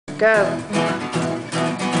Go.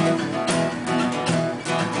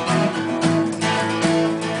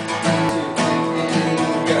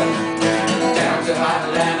 Down to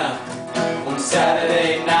Atlanta on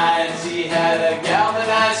Saturday night, she had a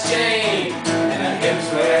galvanized chain and her hips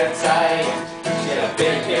were tight. She had a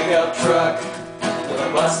big pickup truck with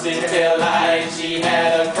a busted tail light. She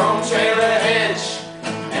had a chrome trailer hitch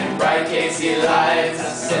and bright Casey lights.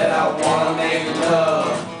 I said I wanna make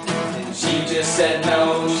love, and she just said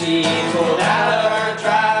no. She pulled out of her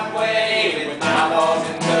driveway with my balls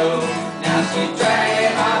in tow. Now she's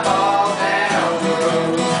dragging my balls down the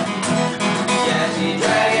road. Yeah, she's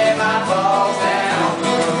dragging my balls down the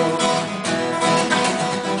road.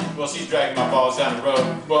 Well, she's dragging my balls down the road.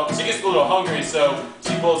 Well, she gets a little hungry, so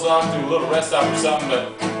she pulls off to a little rest stop or something,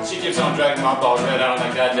 but she keeps on dragging my balls right out on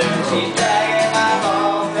that goddamn road. She's dragging my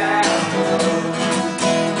balls down the road.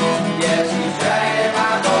 Yeah, she's dragging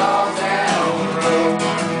my balls down the road.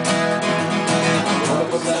 I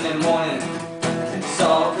woke up Sunday morning and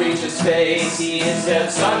saw a preacher's face. He said,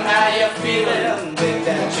 son, how you feeling? With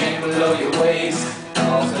that chain below your waist,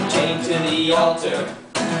 also chained to the altar.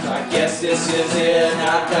 I guess this is it.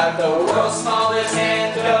 I've got the world's smallest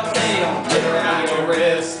handcuff nail fit around your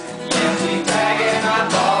wrist. Yeah, she's dragging my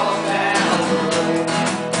balls down the road.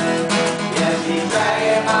 Yeah, she's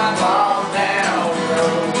dragging my balls down the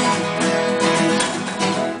road.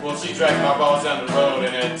 Well, she dragged my balls down the road,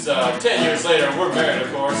 and it's 10 years later, and we're married,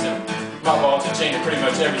 of course, and my balls are chained to pretty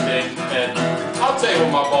much everything. And I'll tell you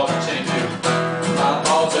what my balls are chained to. My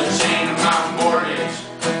balls are chained to my mortgage.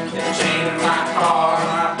 They're chained to my car.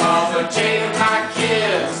 My balls are chained to my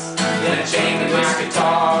kids. They're chained to my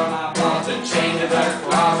guitar. My balls are chained to her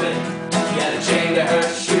closet. Yeah, they're chained to her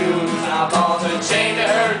shoes. My balls are chained to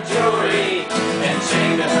her jewelry. And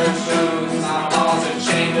chained to her shoes. My balls are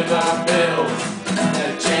chained to my bills.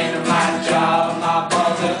 They're chained to my job. My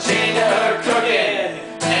balls are chained to